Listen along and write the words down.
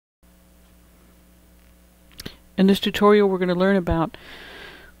In this tutorial we're going to learn about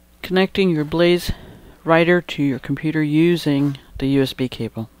connecting your Blaze writer to your computer using the USB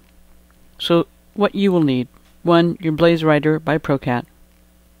cable. So what you will need: 1. Your Blaze writer by ProCat.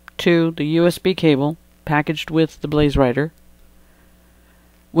 2. The USB cable packaged with the Blaze writer,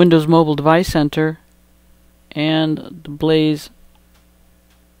 Windows Mobile Device Center, and the Blaze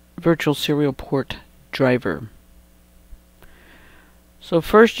Virtual Serial Port driver. So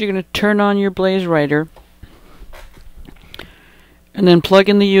first you're going to turn on your Blaze writer and then plug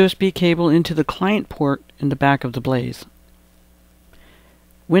in the USB cable into the client port in the back of the Blaze.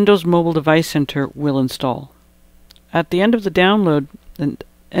 Windows Mobile Device Center will install. At the end of the download, an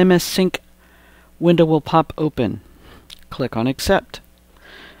MS Sync window will pop open. Click on Accept.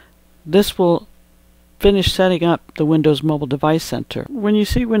 This will finish setting up the Windows Mobile Device Center. When you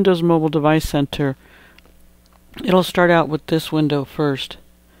see Windows Mobile Device Center, it'll start out with this window first,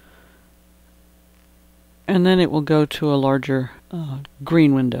 and then it will go to a larger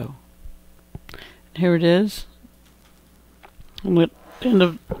green window. Here it is. And at the end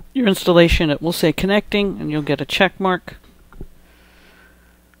of your installation, it will say connecting, and you'll get a check mark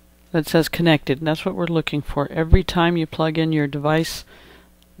that says connected, and that's what we're looking for. Every time you plug in your device,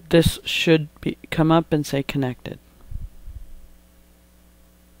 this should come up and say connected.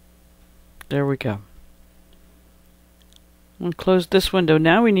 There we go. We'll close this window.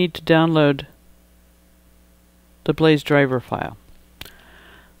 Now we need to download the Blaze driver file.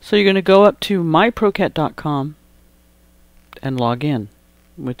 So you're going to go up to myprocat.com and log in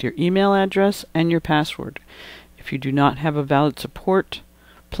with your email address and your password. If you do not have a valid support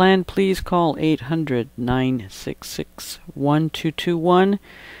plan, please call 800-966-1221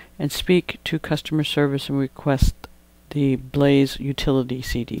 and speak to customer service and request the Blaze utility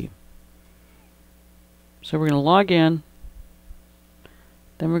CD. So we're going to log in,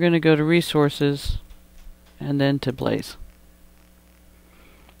 then we're going to go to Resources, and then to Blaze.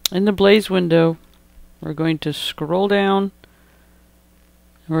 In the Blaze window, we're going to scroll down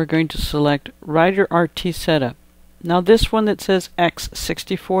and we're going to select Writer RT Setup. Now this one that says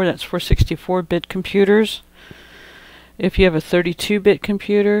X64, that's for 64-bit computers. If you have a 32-bit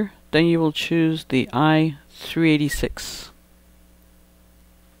computer, then you will choose the i386.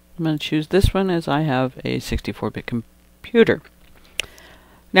 I'm going to choose this one as I have a 64-bit computer.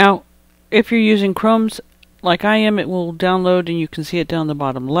 Now, if you're using Chrome's like I am, it will download and you can see it down the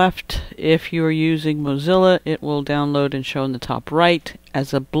bottom left. If you're using Mozilla, it will download and show in the top right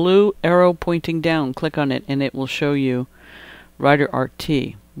as a blue arrow pointing down. Click on it and it will show you Writer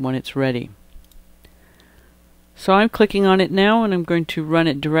RT when it's ready. So I'm clicking on it now and I'm going to run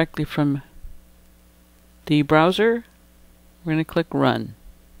it directly from the browser. We're going to click Run.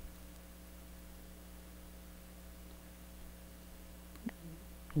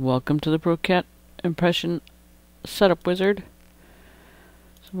 Welcome to the ProCat Impression Setup Wizard.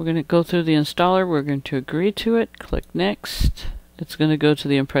 So we're going to go through the installer. We're going to agree to it. Click Next. It's going to go to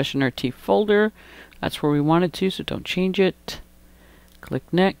the Impression RT folder. That's where we want it to, so don't change it. Click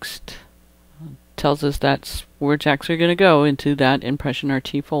Next. It tells us that's where it's actually going to go, into that Impression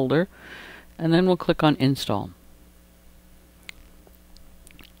RT folder. And then we'll click on Install.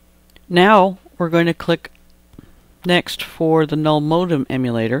 Now we're going to click Next for the null modem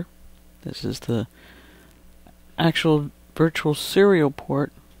emulator. This is the actual virtual serial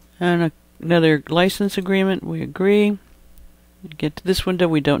port, and another license agreement. We agree. Get to this window,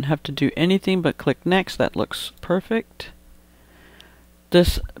 we don't have to do anything but click Next. That looks perfect.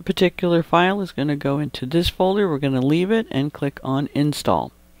 This particular file is going to go into this folder. We're going to leave it and click on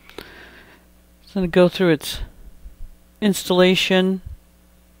Install. It's going to go through its installation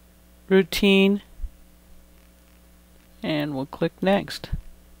routine, and we'll click Next.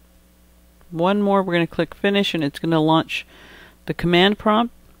 One more, we're going to click Finish, and it's going to launch the command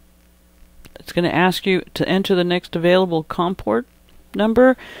prompt. It's going to ask you to enter the next available COM port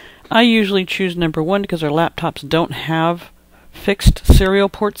number. I usually choose number 1 because our laptops don't have fixed serial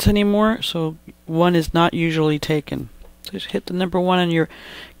ports anymore, so 1 is not usually taken. So just hit the number 1 on your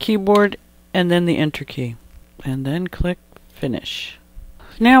keyboard and then the Enter key, and then click Finish.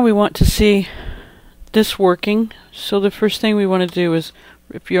 Now we want to see this working, so the first thing we want to do is,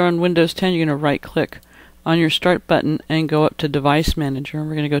 if you're on Windows 10, you're going to right click on your Start button and go up to Device Manager, and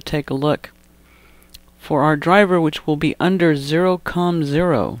we're going to go take a look for our driver, which will be under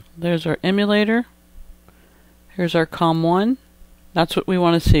 0COM0. There's our emulator. Here's our COM1. That's what we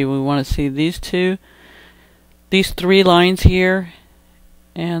want to see. We want to see these three lines here,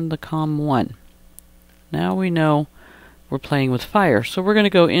 and the COM1. Now we know we're playing with fire. So we're going to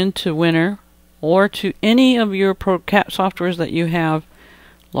go into Winner, or to any of your ProCat softwares that you have,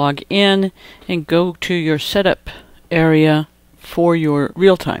 log in, and go to your setup area for your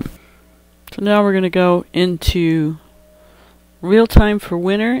Realtime. So now we're going to go into Realtime for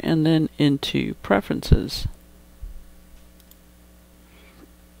Winter and then into Preferences.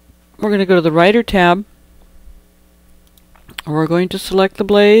 We're going to go to the Writer tab. We're going to select the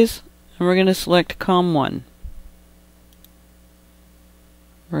blaze and we're going to select COM1.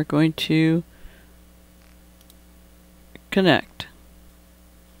 We're going to connect.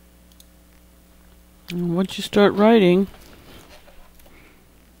 And once you start writing,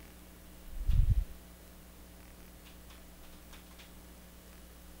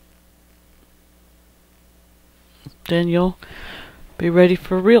 then you'll be ready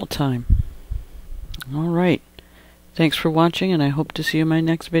for Realtime. Alright. Thanks for watching, and I hope to see you in my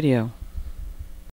next video.